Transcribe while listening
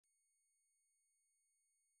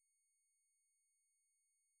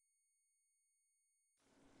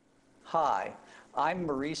Hi, I'm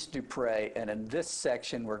Maurice Dupre, and in this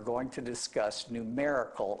section we're going to discuss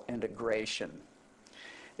numerical integration.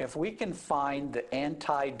 If we can find the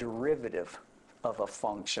antiderivative of a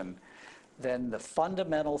function, then the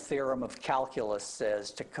fundamental theorem of calculus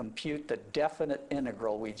says to compute the definite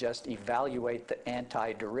integral, we just evaluate the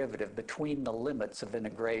antiderivative between the limits of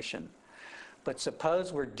integration. But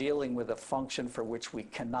suppose we're dealing with a function for which we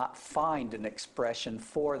cannot find an expression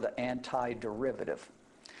for the antiderivative.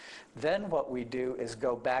 Then what we do is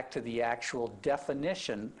go back to the actual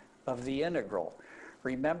definition of the integral.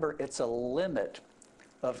 Remember, it's a limit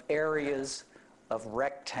of areas of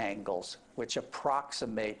rectangles which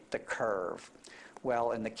approximate the curve.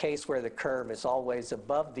 Well, in the case where the curve is always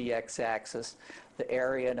above the x-axis, the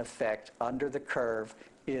area in effect under the curve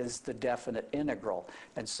is the definite integral.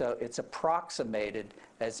 And so it's approximated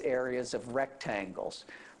as areas of rectangles.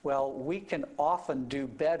 Well, we can often do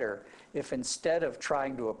better if instead of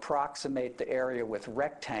trying to approximate the area with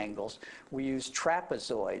rectangles, we use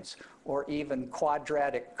trapezoids or even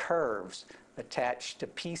quadratic curves attached to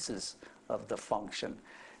pieces of the function.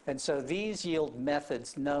 And so these yield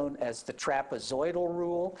methods known as the trapezoidal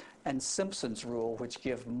rule and Simpson's rule, which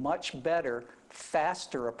give much better,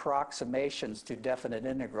 faster approximations to definite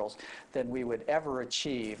integrals than we would ever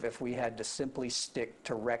achieve if we had to simply stick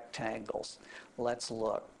to rectangles. Let's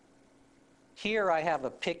look. Here I have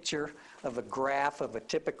a picture of a graph of a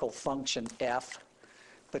typical function f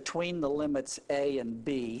between the limits a and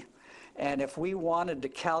b. And if we wanted to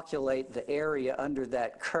calculate the area under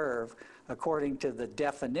that curve according to the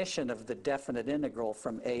definition of the definite integral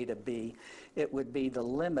from a to b, it would be the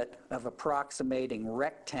limit of approximating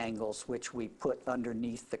rectangles which we put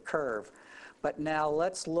underneath the curve. But now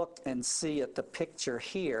let's look and see at the picture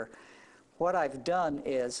here. What I've done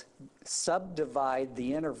is subdivide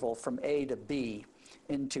the interval from a to b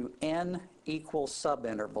into n equal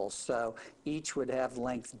subintervals. So each would have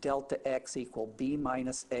length delta x equal b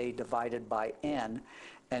minus a divided by n.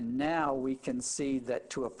 And now we can see that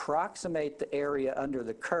to approximate the area under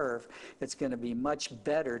the curve, it's going to be much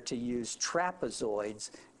better to use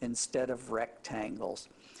trapezoids instead of rectangles.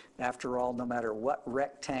 After all, no matter what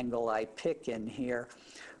rectangle I pick in here,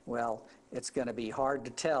 well, it's going to be hard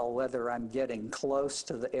to tell whether I'm getting close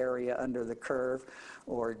to the area under the curve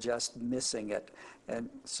or just missing it. And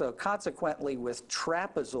so consequently, with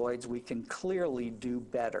trapezoids, we can clearly do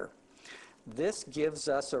better. This gives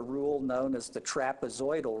us a rule known as the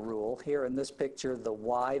trapezoidal rule. Here in this picture, the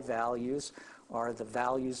y values are the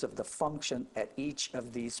values of the function at each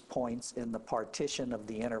of these points in the partition of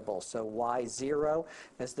the interval. So y0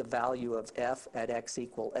 is the value of f at x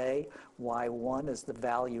equal a. y1 is the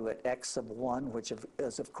value at x sub 1, which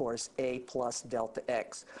is, of course, a plus delta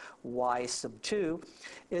x. y sub 2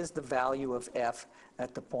 is the value of f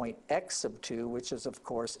at the point x sub 2, which is, of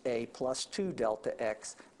course, a plus 2 delta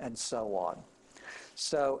x, and so on.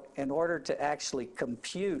 So in order to actually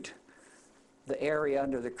compute the area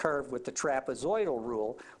under the curve with the trapezoidal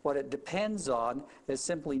rule, what it depends on is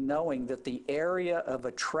simply knowing that the area of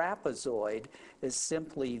a trapezoid is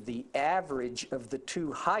simply the average of the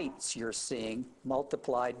two heights you're seeing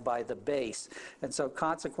multiplied by the base. And so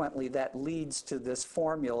consequently, that leads to this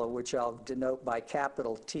formula, which I'll denote by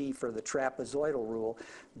capital T for the trapezoidal rule: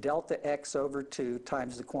 delta x over 2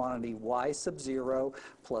 times the quantity y sub 0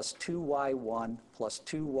 plus 2y1 plus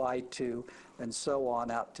 2y2, and so on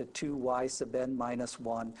out to 2y sub n minus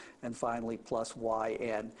 1, and finally plus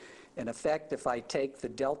yn. In effect, if I take the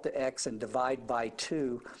delta x and divide by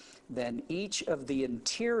 2, then each of the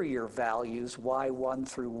interior values, y1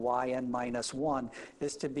 through yn minus 1,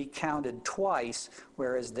 is to be counted twice,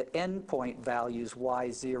 whereas the endpoint values,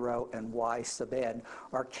 y0 and y sub n,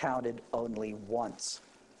 are counted only once.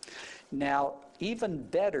 Now, even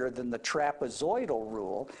better than the trapezoidal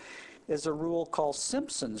rule is a rule called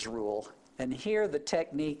Simpson's rule. And here the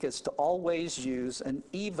technique is to always use an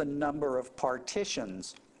even number of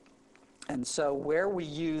partitions. And so where we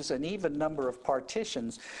use an even number of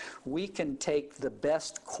partitions, we can take the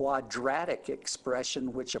best quadratic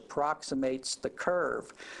expression which approximates the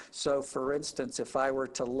curve. So for instance, if I were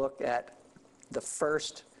to look at the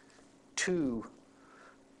first two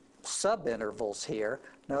subintervals here,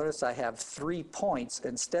 notice I have 3 points.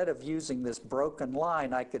 Instead of using this broken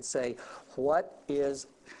line, I could say, what is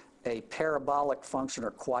a parabolic function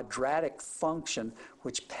or quadratic function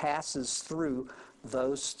which passes through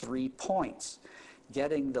those 3 points?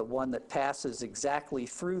 Getting the one that passes exactly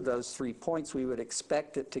through those 3 points, we would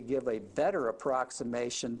expect it to give a better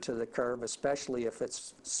approximation to the curve, especially if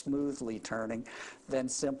it's smoothly turning, than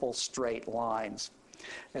simple straight lines.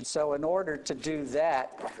 And so in order to do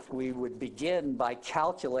that, we would begin by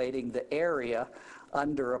calculating the area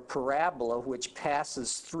under a parabola which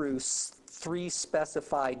passes through three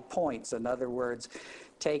specified points. In other words,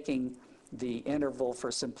 taking the interval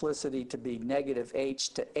for simplicity to be negative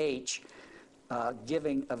h to h,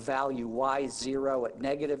 giving a value y0 at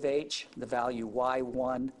negative h, the value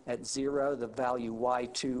y1 at 0, the value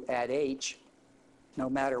y2 at h. No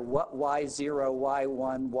matter what y0,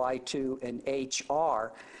 y1, y2, and h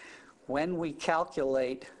are, when we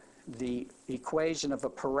calculate the equation of a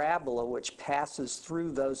parabola which passes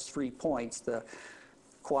through those 3 points, the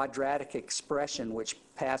quadratic expression which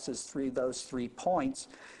passes through those 3 points,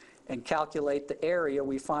 and calculate the area,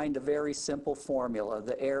 we find a very simple formula.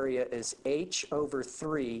 The area is h over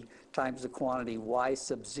 3 times the quantity y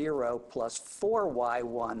sub 0 plus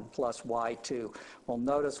 4y1 plus y2. Well,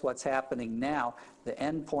 notice what's happening now. The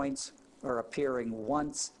endpoints are appearing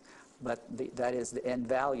once, but that is the end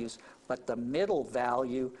values, but the middle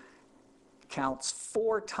value counts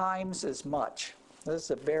 4 times as much. This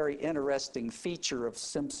is a very interesting feature of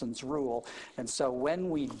Simpson's rule. And so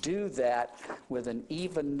when we do that with an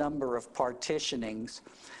even number of partitionings,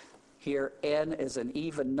 here n is an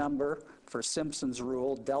even number for Simpson's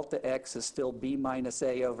rule, delta x is still b minus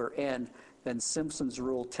a over n, then Simpson's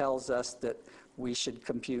rule tells us that we should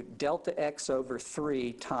compute delta x over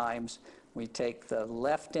 3 times, we take the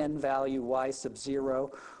left end value y sub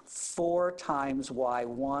 0, 4 times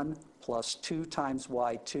y1 plus 2 times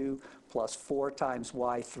y2 plus 4 times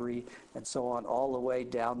y3, and so on all the way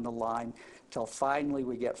down the line, till finally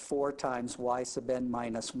we get 4 times y sub n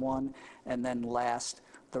minus 1, and then last,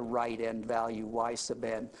 the right end value, y sub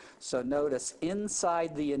n. So notice,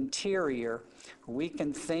 inside the interior, we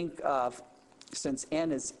can think of, since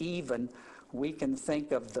n is even, we can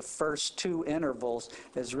think of the first 2 intervals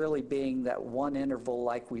as really being that one interval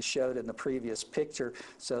like we showed in the previous picture.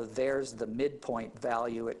 So there's the midpoint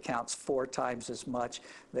value, it counts 4 times as much.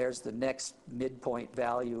 There's the next midpoint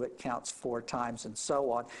value, it counts 4 times, and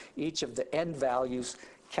so on. Each of the end values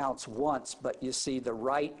counts once, but you see the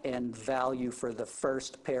right end value for the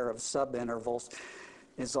first pair of subintervals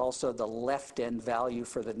is also the left end value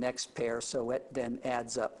for the next pair, so it then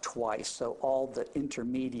adds up twice. So all the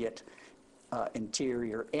intermediate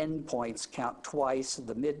interior endpoints count twice,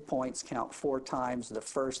 the midpoints count 4 times, the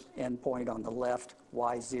first endpoint on the left,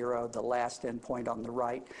 y0, the last endpoint on the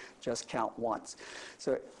right, just count once.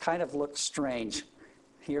 So it kind of looks strange.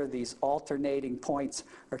 Here these alternating points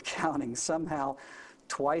are counting somehow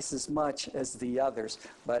twice as much as the others,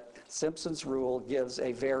 but Simpson's rule gives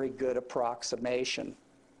a very good approximation.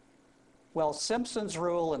 Well, Simpson's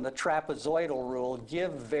rule and the trapezoidal rule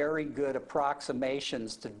give very good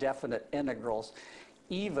approximations to definite integrals,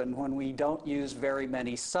 even when we don't use very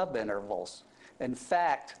many subintervals. In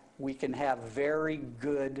fact, we can have very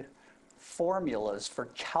good formulas for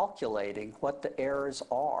calculating what the errors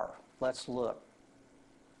are. Let's look.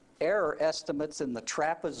 Error estimates in the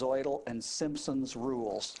trapezoidal and Simpson's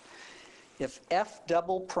rules. If f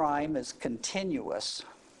double prime is continuous,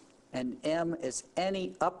 and m is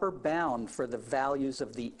any upper bound for the values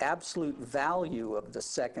of the absolute value of the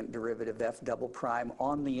second derivative f double prime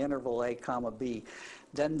on the interval a comma b,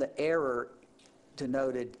 then the error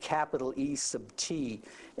denoted capital E sub t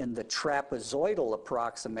in the trapezoidal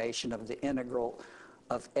approximation of the integral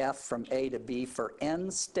of f from a to b for n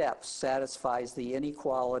steps satisfies the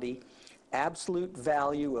inequality absolute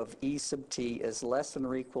value of E sub t is less than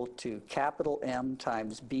or equal to capital M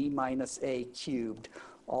times b minus a cubed,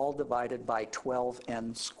 all divided by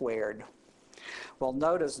 12n squared. Well,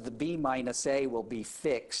 notice the b minus a will be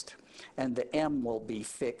fixed, and the m will be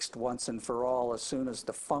fixed once and for all as soon as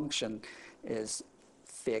the function is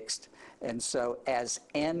fixed. And so as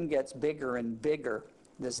n gets bigger and bigger,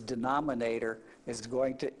 this denominator is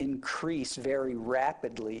going to increase very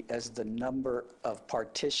rapidly as the number of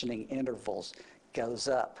partitioning intervals goes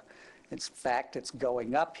up. In fact, it's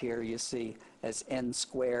going up here, you see, as n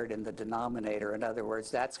squared in the denominator. In other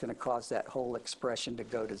words, that's going to cause that whole expression to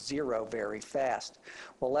go to 0 very fast.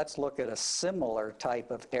 Well, let's look at a similar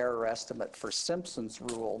type of error estimate for Simpson's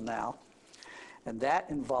rule now. And that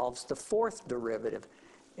involves the fourth derivative.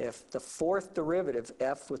 If the fourth derivative,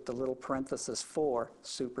 f with the little parenthesis 4,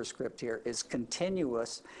 superscript here, is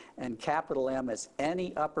continuous and capital M is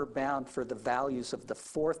any upper bound for the values of the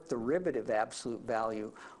fourth derivative absolute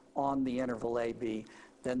value on the interval AB,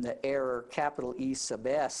 then the error capital E sub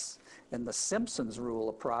s in the Simpson's rule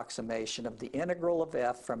approximation of the integral of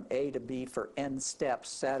f from a to b for n steps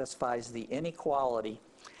satisfies the inequality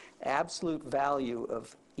absolute value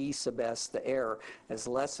of E sub s, the error, is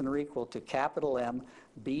less than or equal to capital M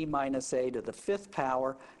b minus a to the 5th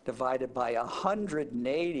power divided by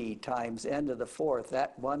 180 times n to the 4th.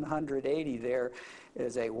 That 180 there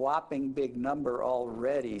is a whopping big number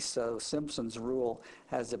already, so Simpson's rule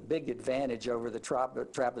has a big advantage over the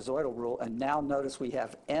trapezoidal rule. And now notice we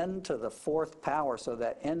have n to the 4th power, so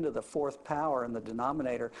that n to the 4th power in the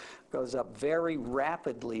denominator goes up very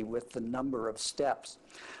rapidly with the number of steps.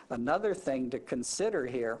 Another thing to consider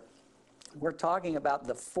here, we're talking about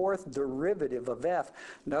the 4th derivative of f.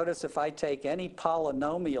 Notice if I take any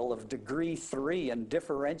polynomial of degree 3 and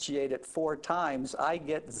differentiate it 4 times, I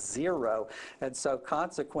get 0. And so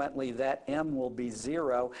consequently, that m will be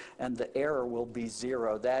 0 and the error will be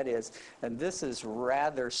 0. That is, and this is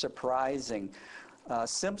rather surprising,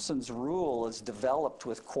 Simpson's rule is developed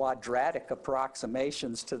with quadratic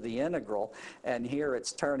approximations to the integral, and here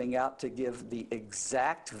it's turning out to give the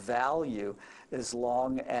exact value as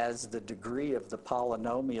long as the degree of the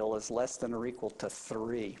polynomial is less than or equal to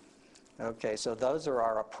 3. Okay, so those are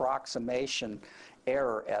our approximation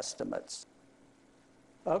error estimates.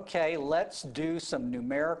 Okay, let's do some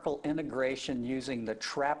numerical integration using the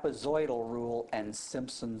trapezoidal rule and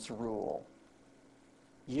Simpson's rule.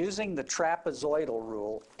 Using the trapezoidal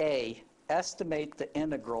rule, A, estimate the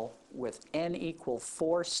integral with n equal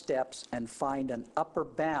 4 steps and find an upper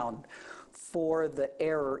bound for the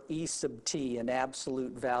error e sub t, an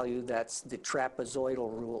absolute value. That's the trapezoidal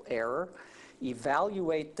rule error.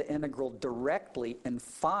 Evaluate the integral directly and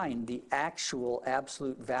find the actual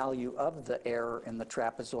absolute value of the error in the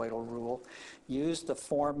trapezoidal rule. Use the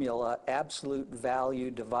formula absolute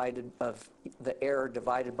value divided of the error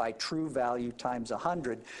divided by true value times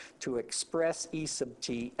 100 to express e sub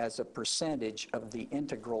t as a percentage of the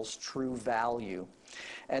integral's true value.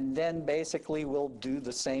 And then basically we'll do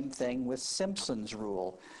the same thing with Simpson's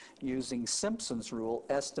rule. Using Simpson's rule,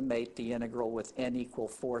 estimate the integral with n equal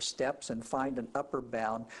 4 steps and find an upper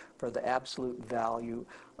bound for the absolute value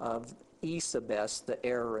of e sub s, the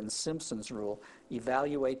error in Simpson's rule.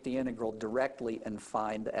 Evaluate the integral directly and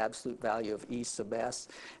find the absolute value of e sub s,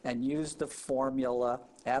 and use the formula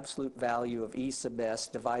absolute value of e sub s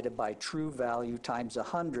divided by true value times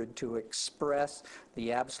 100 to express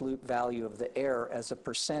the absolute value of the error as a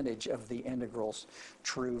percentage of the integral's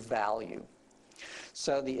true value.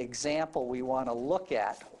 So the example we want to look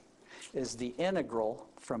at is the integral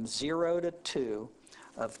from 0 to 2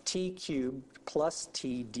 of t cubed plus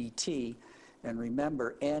t dt. And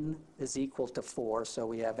remember, n is equal to 4, so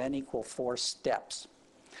we have n equal 4 steps.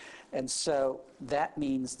 And so that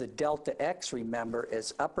means the delta x, remember,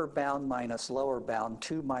 is upper bound minus lower bound,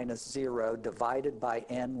 2 minus 0, divided by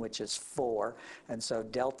n, which is 4. And so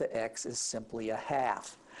delta x is simply a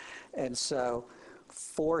half. And so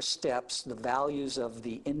 4 steps, the values of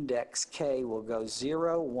the index k will go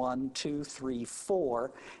 0, 1, 2, 3,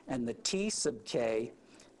 4, and the t sub k,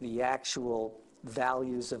 the actual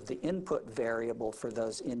values of the input variable for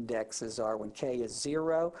those indexes are, when k is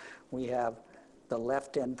 0, we have the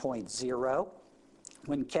left endpoint 0.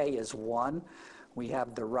 When k is 1, we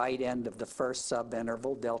have the right end of the first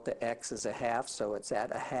subinterval. Delta x is a half, so it's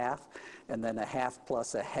at a half, and then a half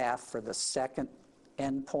plus a half for the second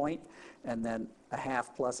endpoint, and then a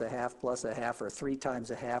half plus a half plus a half, or 3 times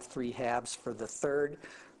a half, 3 halves for the third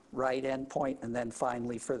right endpoint, and then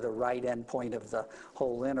finally for the right endpoint of the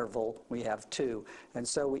whole interval, we have 2. And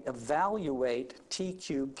so we evaluate t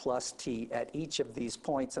cubed plus t at each of these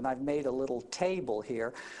points, and I've made a little table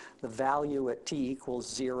here. The value at t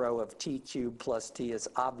equals 0 of t cubed plus t is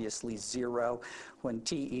obviously 0. When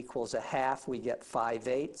t equals a half, we get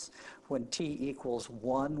 5/8. When t equals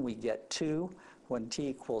 1, we get 2. When t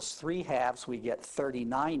equals 3 halves, we get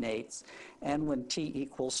 39/8. And when t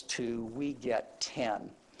equals 2, we get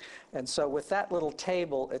 10. And so with that little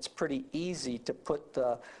table, it's pretty easy to put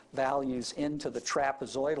the values into the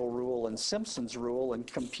trapezoidal rule and Simpson's rule and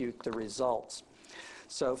compute the results.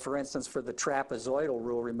 So for instance, for the trapezoidal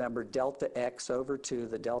rule, remember delta x over 2,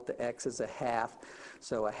 the delta x is a half.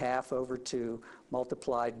 So a half over 2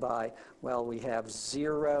 multiplied by, well, we have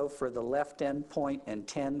 0 for the left endpoint and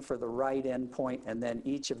 10 for the right endpoint, and then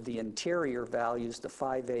each of the interior values, the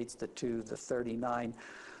 5/8, the 2, the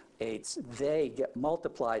 39/8, they get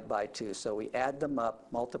multiplied by 2. So we add them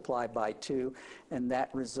up, multiply by 2, and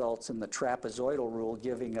that results in the trapezoidal rule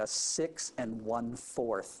giving us 6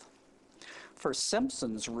 1/4. For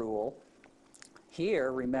Simpson's rule,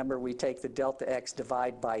 here, remember, we take the delta x,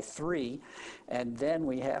 divide by 3, and then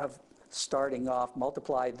we have, starting off,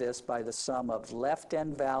 multiply this by the sum of left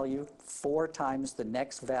end value, 4 times the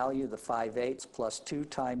next value, the 5/8, plus 2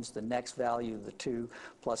 times the next value, the 2,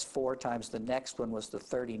 plus 4 times the next one was the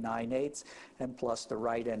 39/8, and plus the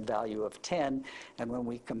right end value of 10. And when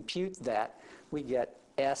we compute that, we get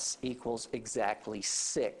s equals exactly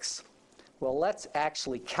 6. Well, let's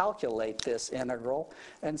actually calculate this integral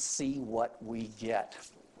and see what we get.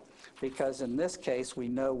 Because in this case, we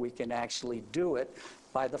know we can actually do it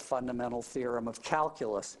by the fundamental theorem of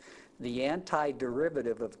calculus. The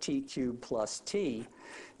antiderivative of t cubed plus t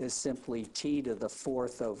is simply t to the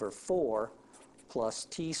 4th over 4 plus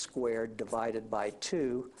t squared divided by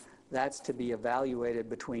 2. That's to be evaluated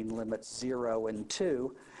between limits 0 and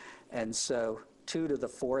 2. And so 2 to the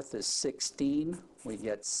 4th is 16. We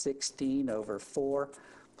get 16 over 4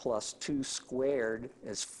 plus 2 squared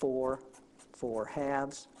is 4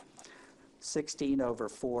 halves. 16 over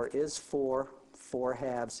 4 is 4. 4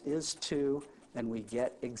 halves is 2. And we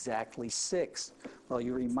get exactly 6. Well,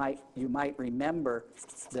 you might remember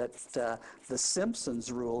that the Simpson's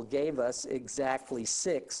rule gave us exactly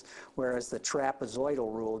 6, whereas the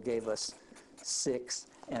trapezoidal rule gave us 6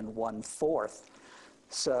 1/4.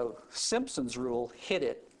 So Simpson's rule hit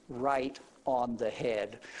it right on the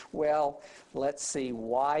head. Well, let's see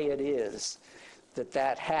why it is that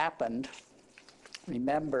that happened.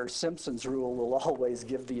 Remember, Simpson's rule will always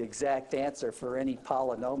give the exact answer for any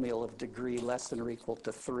polynomial of degree less than or equal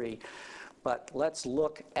to 3. But let's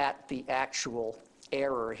look at the actual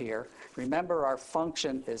error here. Remember, our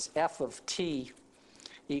function is f of t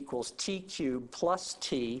equals t cubed plus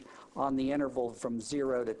t on the interval from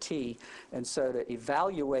 0 to t. And so to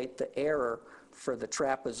evaluate the error for the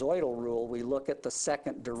trapezoidal rule, we look at the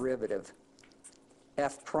second derivative.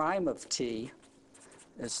 F prime of t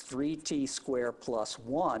is 3t squared plus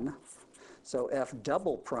 1. So f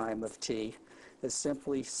double prime of t is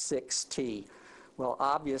simply 6t. Well,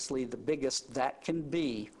 obviously, the biggest that can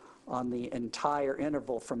be on the entire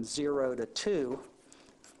interval from 0 to 2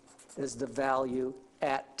 is the value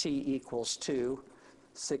at t equals 2.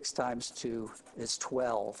 6 times 2 is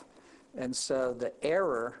 12. And so the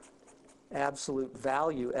error absolute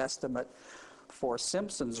value estimate for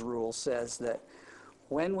Simpson's rule says that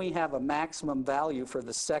when we have a maximum value for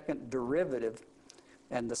the second derivative,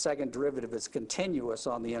 and the second derivative is continuous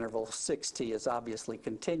on the interval, 6t is obviously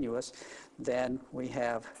continuous, then we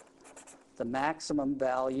have the maximum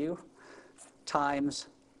value times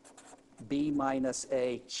b minus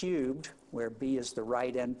a cubed, where b is the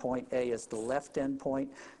right endpoint, a is the left endpoint,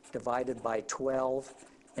 divided by 12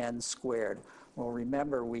 n squared. Well,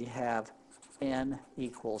 remember, we have n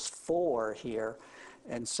equals 4 here,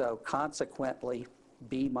 and so consequently,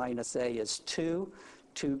 b minus a is 2.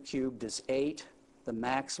 2 cubed is 8. The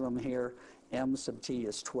maximum here, m sub t,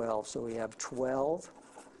 is 12. So we have 12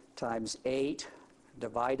 times 8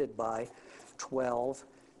 divided by 12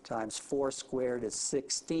 times 4 squared is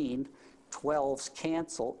 16. 12s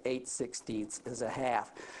cancel, 8/16 is a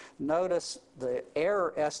half. Notice the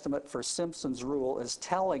error estimate for Simpson's rule is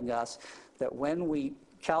telling us that when we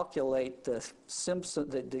calculate the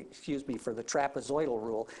for the trapezoidal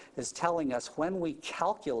rule, is telling us when we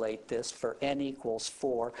calculate this for n equals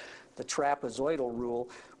 4, the trapezoidal rule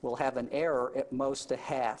will have an error at most a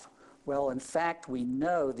half. Well, in fact, we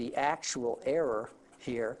know the actual error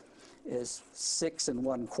here is 6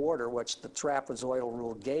 1/4, which the trapezoidal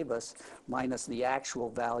rule gave us, minus the actual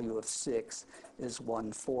value of 6 is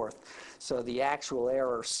 1/4. So the actual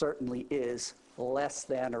error certainly is less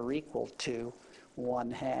than or equal to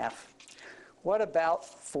 1/2. What about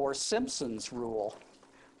for Simpson's rule?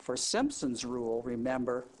 For Simpson's rule,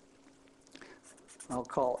 remember, I'll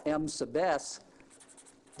call m sub s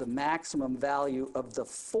the maximum value of the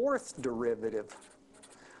fourth derivative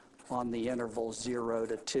on the interval 0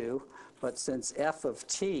 to 2. But since f of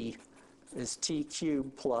t is t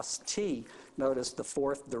cubed plus t, notice the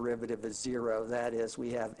fourth derivative is 0. That is,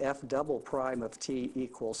 we have f double prime of t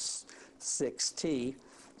equals 6t.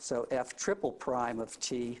 So f triple prime of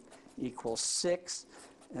t equals 6.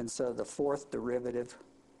 And so the fourth derivative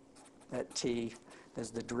at t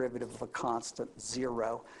is the derivative of a constant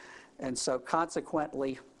 0. And so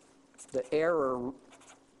consequently, the error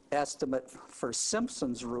estimate for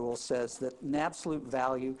Simpson's rule says that an absolute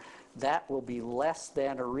value that will be less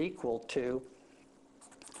than or equal to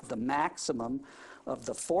the maximum of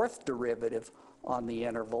the fourth derivative on the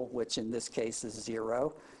interval, which in this case is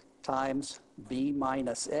 0, times b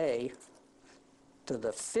minus a to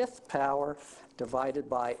the 5th power divided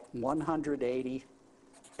by 180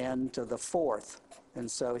 n to the 4th. And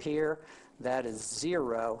so here, that is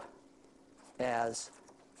 0 as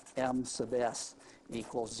m sub s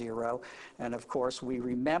equals 0. And of course, we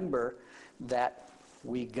remember that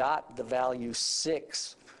we got the value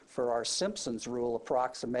 6 for our Simpson's rule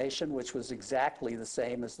approximation, which was exactly the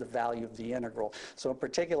same as the value of the integral. So in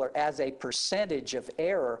particular, as a percentage of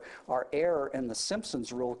error, our error in the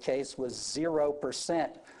Simpson's rule case was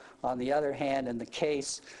 0% On the other hand, in the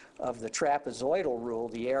case of the trapezoidal rule,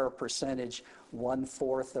 the error percentage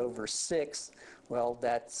 1/4 over 6, well,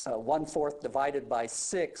 that's 1/4 divided by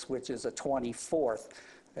 6, which is a 24th.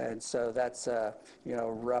 And so that's,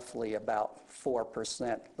 roughly about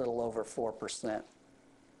 4%, a little over 4%.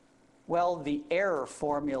 Well, the error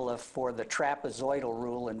formula for the trapezoidal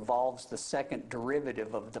rule involves the second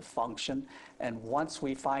derivative of the function, and once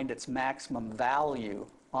we find its maximum value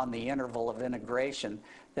on the interval of integration,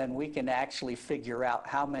 then we can actually figure out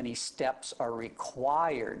how many steps are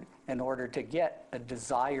required in order to get a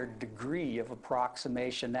desired degree of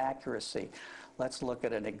approximation accuracy. Let's look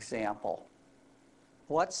at an example.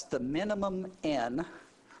 What's the minimum n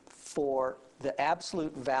for the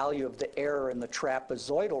absolute value of the error in the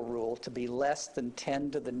trapezoidal rule to be less than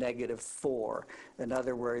 10 to the negative 4? In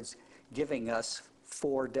other words, giving us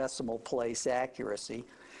 4 decimal place accuracy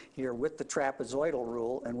here with the trapezoidal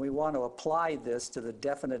rule, and we want to apply this to the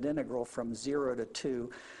definite integral from 0 to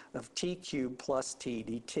 2 of t cubed plus t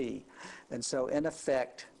dt. And so in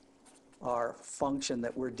effect, our function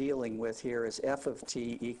that we're dealing with here is f of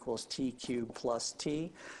t equals t cubed plus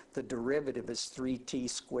t. The derivative is 3t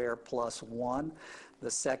squared plus 1.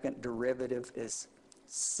 The second derivative is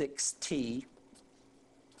 6t.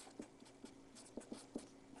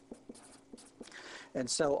 And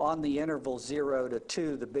so on the interval 0 to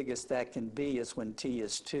 2, the biggest that can be is when t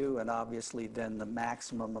is 2, and obviously then the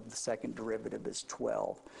maximum of the second derivative is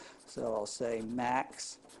 12. So I'll say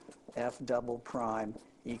max f double prime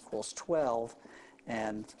equals 12,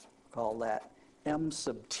 and call that m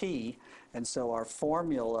sub t. And so our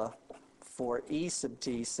formula for e sub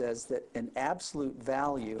t says that an absolute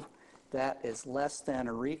value that is less than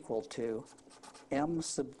or equal to m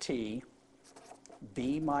sub t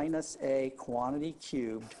b minus a quantity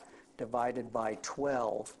cubed divided by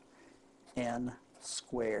 12 n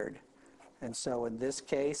squared. And so in this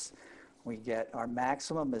case, we get our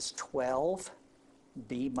maximum is 12,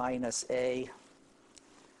 b minus a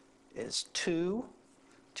is 2,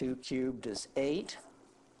 2 cubed is 8.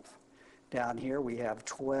 Down here we have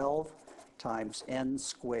 12 times n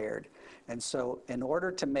squared. And so in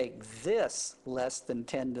order to make this less than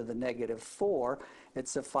 10 to the negative 4, it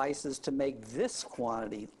suffices to make this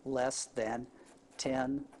quantity less than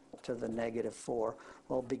 10 to the negative 4.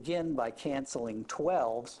 We'll begin by canceling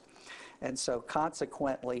 12s, and so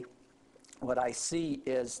consequently what I see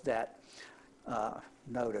is that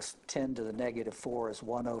notice 10 to the negative 4 is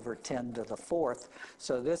 1 over 10 to the 4th.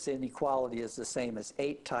 So this inequality is the same as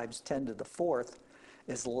 8 times 10 to the 4th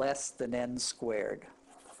is less than n squared.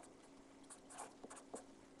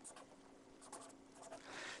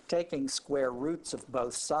 Taking square roots of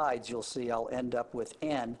both sides, you'll see I'll end up with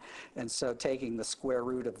n. And so taking the square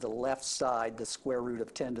root of the left side, the square root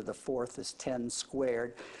of 10 to the 4th is 10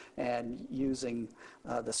 squared. And using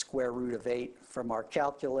the square root of 8 from our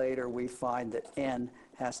calculator, we find that n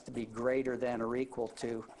has to be greater than or equal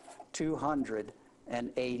to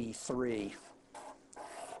 283.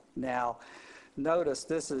 Now, notice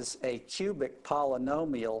this is a cubic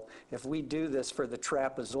polynomial. If we do this for the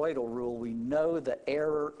trapezoidal rule, we know the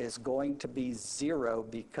error is going to be 0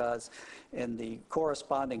 because in the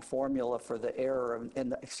corresponding formula for the error in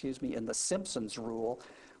the Simpson's rule,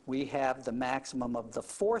 we have the maximum of the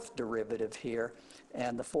 4th derivative here,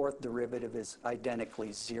 and the 4th derivative is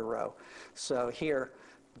identically 0. So here,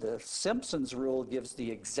 the Simpson's rule gives the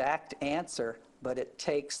exact answer, but it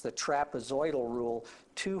takes the trapezoidal rule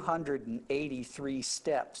 283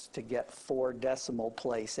 steps to get 4 decimal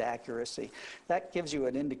place accuracy. That gives you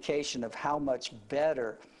an indication of how much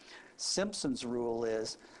better Simpson's rule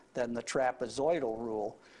is than the trapezoidal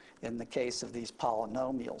rule in the case of these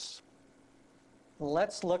polynomials.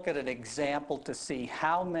 Let's look at an example to see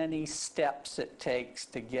how many steps it takes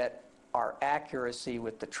to get our accuracy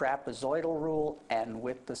with the trapezoidal rule and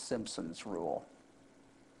with the Simpson's rule.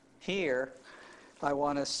 Here, I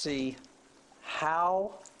want to see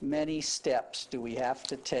how many steps do we have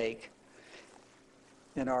to take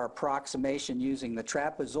in our approximation using the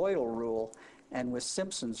trapezoidal rule and with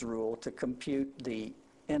Simpson's rule to compute the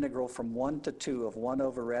integral from 1 to 2 of 1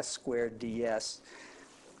 over s squared ds,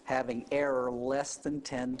 having error less than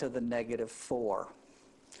 10 to the negative 4.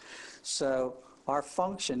 So our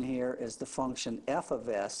function here is the function f of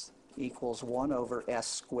s equals 1 over s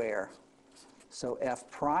squared. So f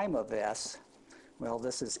prime of s, well,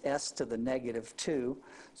 this is s to the negative 2,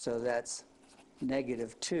 so that's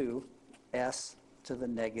negative 2 s to the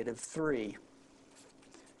negative 3.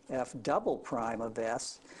 F double prime of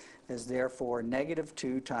s is therefore negative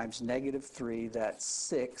 2 times negative 3, that's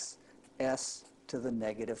 6 s to the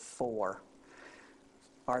negative 4.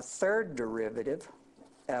 Our third derivative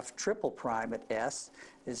f triple prime at s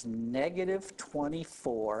is negative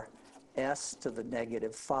 24 s to the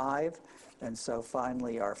negative 5. And so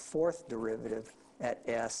finally our fourth derivative at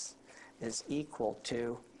s is equal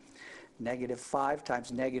to negative 5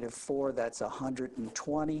 times negative 4, that's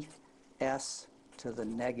 120 s to the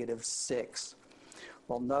negative 6.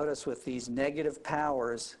 Well, notice with these negative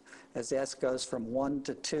powers, as s goes from 1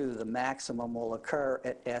 to 2, the maximum will occur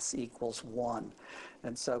at s equals 1.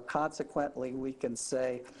 And so consequently, we can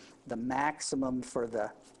say the maximum for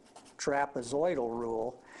the trapezoidal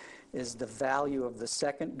rule is the value of the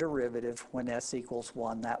second derivative when s equals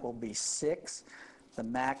 1. That will be 6. The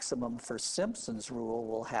maximum for Simpson's rule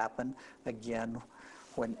will happen again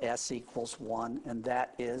when s equals 1, and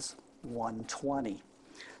that is 120.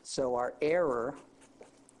 So our error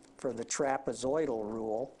for the trapezoidal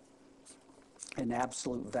rule in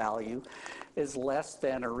absolute value is less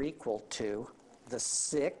than or equal to the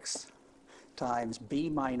 6 times b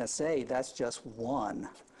minus a, that's just 1.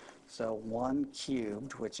 So 1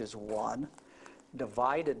 cubed, which is 1,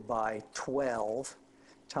 divided by 12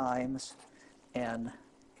 times n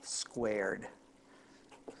squared.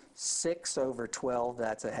 6 over 12,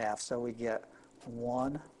 that's a half. So we get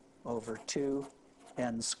 1 over 2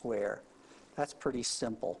 n squared. That's pretty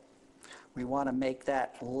simple. We want to make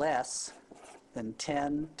that less than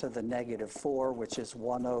 10 to the negative 4, which is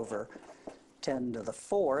 1 over 10 to the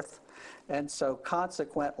 4th. And so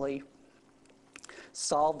consequently,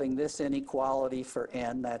 solving this inequality for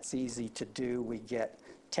n, that's easy to do. We get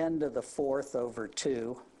 10 to the 4th over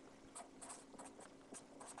 2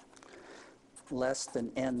 less than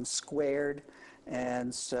n squared.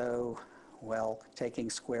 And so, well, taking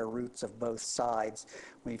square roots of both sides,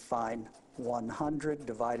 we find 100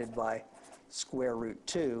 divided by square root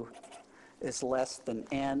 2 is less than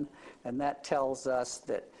n. And that tells us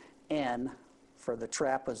that n, for the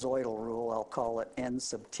trapezoidal rule, I'll call it n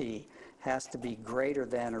sub t, has to be greater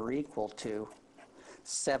than or equal to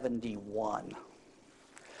 71.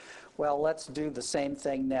 Well, let's do the same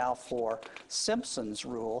thing now for Simpson's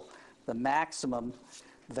rule. The maximum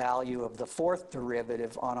value of the fourth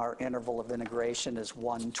derivative on our interval of integration is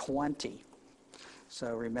 120.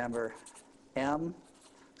 So remember, m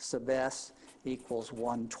sub s equals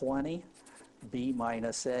 120. b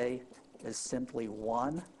minus a is simply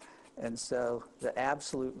 1. And so the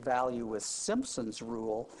absolute value with Simpson's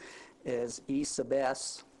rule is e sub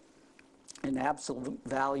s, an absolute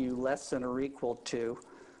value less than or equal to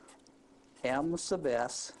m sub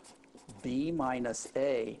s b minus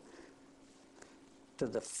a to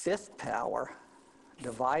the 5th power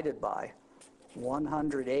divided by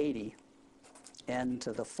 180 n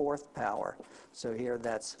to the 4th power. So here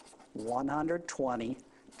that's 120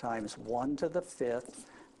 times 1 to the 5th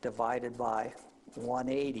divided by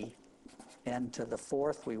 180 n to the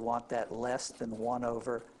 4th. We want that less than 1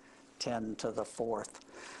 over 10 to the 4th.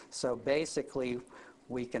 So basically,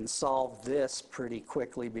 we can solve this pretty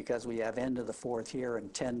quickly because we have n to the 4th here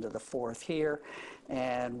and 10 to the 4th here.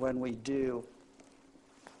 And when we do,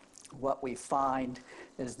 what we find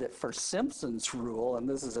is that for Simpson's rule, and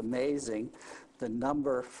this is amazing, the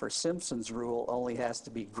number for Simpson's rule only has to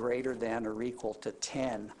be greater than or equal to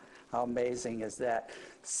 10. How amazing is that?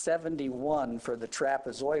 71 for the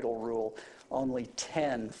trapezoidal rule, only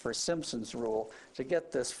 10 for Simpson's rule to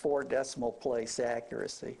get this 4 decimal place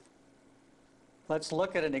accuracy. Let's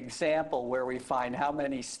look at an example where we find how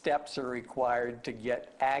many steps are required to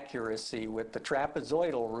get accuracy with the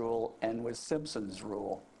trapezoidal rule and with Simpson's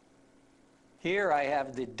rule. Here I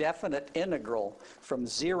have the definite integral from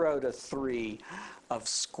 0 to 3 of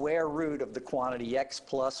square root of the quantity x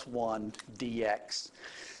plus 1 dx.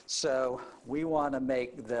 So we want to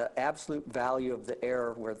make the absolute value of the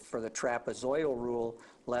error for the trapezoidal rule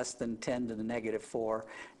less than 10 to the negative 4,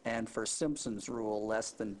 and for Simpson's rule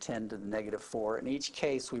less than 10 to the negative 4. In each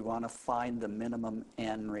case, we want to find the minimum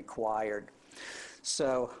n required.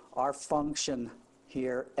 So our function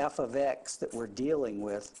here, f of x, that we're dealing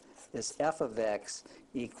with is f of x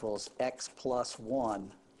equals x plus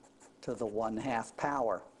 1 to the 1/2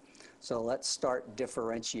 power. So let's start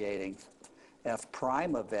differentiating. F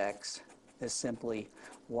prime of x is simply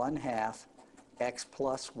 1/2 x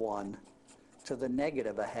plus 1 to the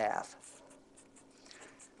negative 1/2.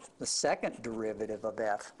 The second derivative of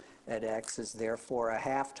f at x is therefore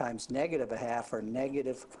 1/2 times negative 1/2, or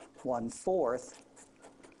negative 1/4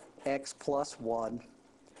 x plus 1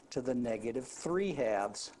 to the negative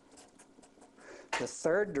 3/2. The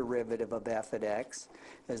third derivative of f at x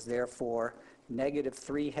is therefore negative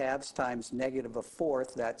 3/2 times negative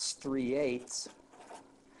 1/4, that's 3/8,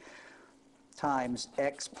 times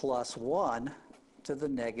x plus 1 to the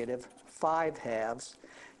negative 5/2.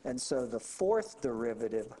 And so the fourth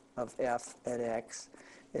derivative of f at x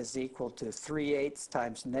is equal to 3/8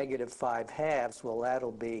 times negative 5/2. Well,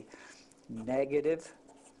 that'll be negative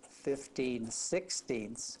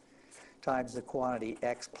 15/16 times the quantity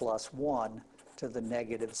x plus 1 to the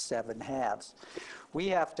negative 7/2. We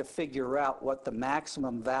have to figure out what the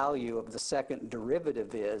maximum value of the second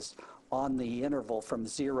derivative is on the interval from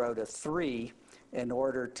 0 to 3 in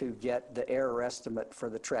order to get the error estimate for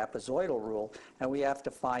the trapezoidal rule, and we have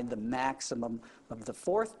to find the maximum of the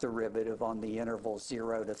fourth derivative on the interval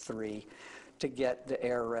 0 to 3 to get the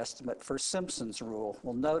error estimate for Simpson's rule.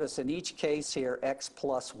 Well, notice in each case here, x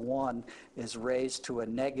plus 1 is raised to a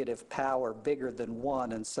negative power bigger than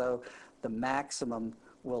 1, and so the maximum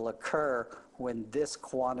will occur when this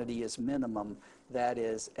quantity is minimum, that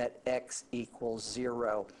is at x equals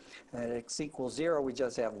 0. At x equals 0, we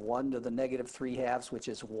just have 1 to the negative 3/2, which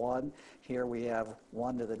is 1. Here we have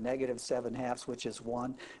 1 to the negative 7/2, which is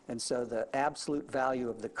 1. And so the absolute value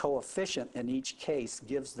of the coefficient in each case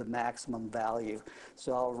gives the maximum value.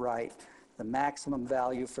 So I'll write the maximum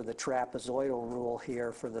value for the trapezoidal rule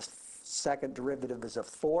here for the second derivative is a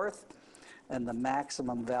fourth, and the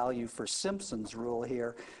maximum value for Simpson's rule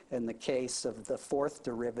here in the case of the fourth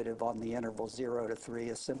derivative on the interval 0 to 3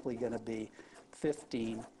 is simply going to be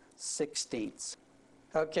 15/16.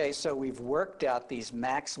 Okay, so we've worked out these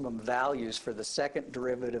maximum values for the second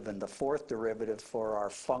derivative and the fourth derivative for our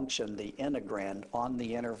function, the integrand, on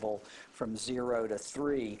the interval from 0 to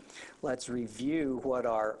 3. Let's review what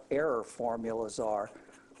our error formulas are.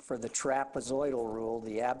 For the trapezoidal rule,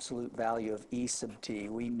 the absolute value of E sub t,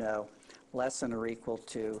 we know less than or equal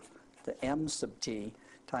to the m sub t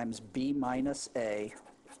times b minus a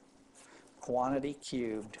quantity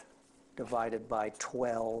cubed divided by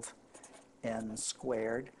 12n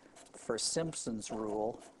squared. For Simpson's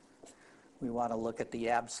rule, we want to look at the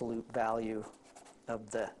absolute value of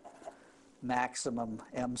the maximum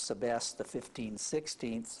m sub s, the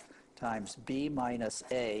 15/16, times b minus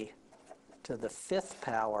a to the fifth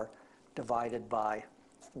power divided by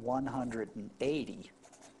 180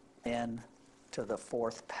 n to the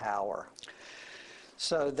fourth power.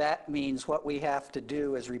 So that means what we have to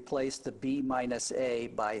do is replace the b minus a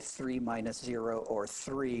by 3 minus 0, or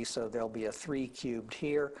 3. So there'll be a 3 cubed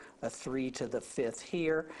here, a 3 to the fifth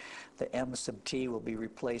here. The m sub t will be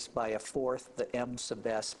replaced by a fourth, the m sub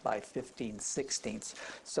s by 15/16.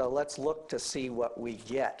 So let's look to see what we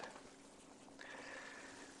get.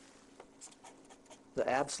 The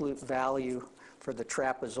absolute value for the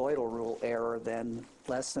trapezoidal rule error then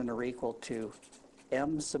less than or equal to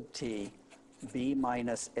m sub t b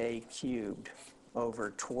minus a cubed over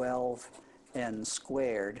 12n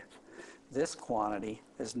squared. This quantity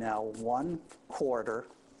is now 1/4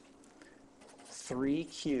 3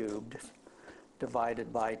 cubed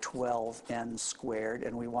divided by 12n squared,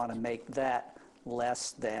 and we want to make that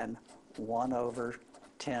less than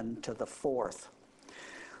 1/10 to the fourth.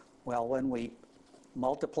 Well, when we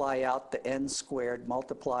multiply out the n squared,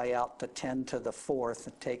 multiply out the 10 to the fourth,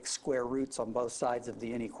 and take square roots on both sides of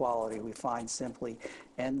the inequality, we find simply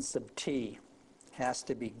n sub t has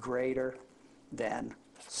to be greater than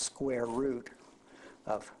square root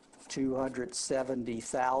of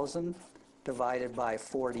 270,000 divided by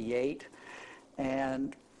 48.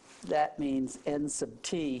 And that means n sub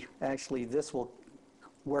t, actually this will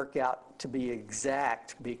work out to be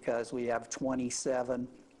exact because we have 27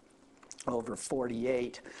 over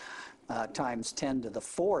 48 times 10 to the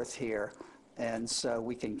fourth here, and so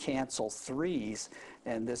we can cancel 3's,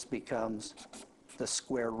 and this becomes the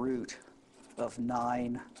square root of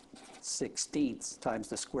 9/16 times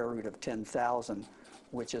the square root of 10,000,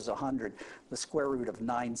 which is 100. The square root of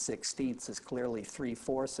 9/16 is clearly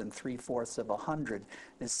 3/4, and 3/4 of 100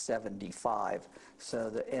 is 75.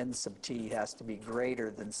 So the n sub t has to be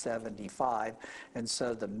greater than 75, and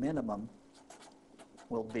so the minimum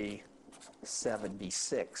will be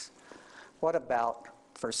 76. What about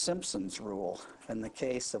for Simpson's rule? In the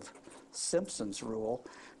case of Simpson's rule,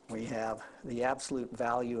 we have the absolute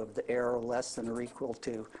value of the error less than or equal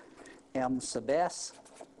to m sub s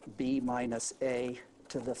b minus a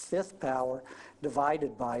to the fifth power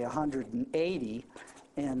divided by 180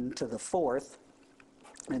 n to the fourth.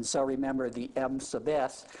 And so remember, the m sub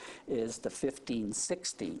s is the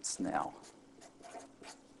 15/16 now.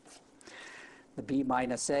 The b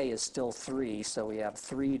minus a is still 3, so we have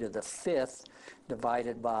 3 to the fifth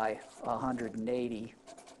divided by 180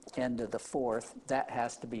 n to the fourth. That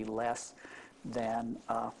has to be less than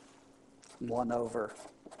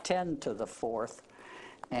 1/10 to the fourth.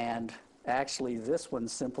 And actually, this one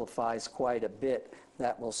simplifies quite a bit.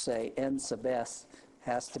 That will say n sub s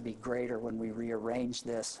has to be greater when we rearrange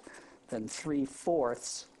this than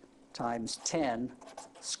 3/4 times 10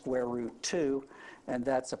 square root 2, and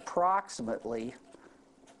that's approximately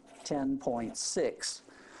 10.6.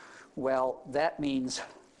 Well, that means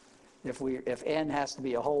if n has to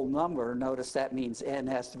be a whole number, notice that means n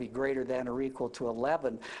has to be greater than or equal to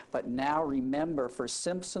 11. But now remember, for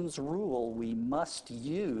Simpson's rule, we must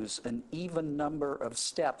use an even number of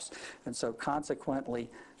steps. And so consequently,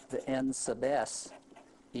 the n sub s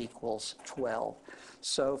equals 12.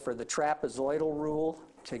 So for the trapezoidal rule,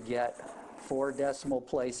 to get 4 decimal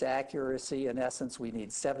place accuracy, in essence, we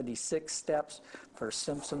need 76 steps. For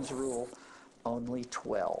Simpson's rule, only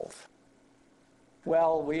 12.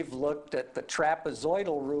 Well, we've looked at the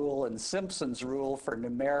trapezoidal rule and Simpson's rule for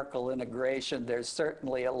numerical integration. There's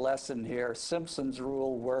certainly a lesson here. Simpson's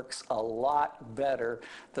rule works a lot better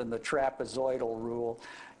than the trapezoidal rule.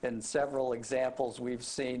 In several examples, we've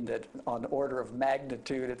seen that on order of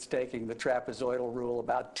magnitude, it's taking the trapezoidal rule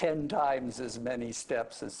about 10 times as many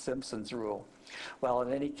steps as Simpson's rule. Well,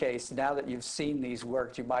 in any case, now that you've seen these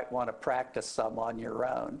work, you might want to practice some on your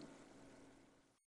own.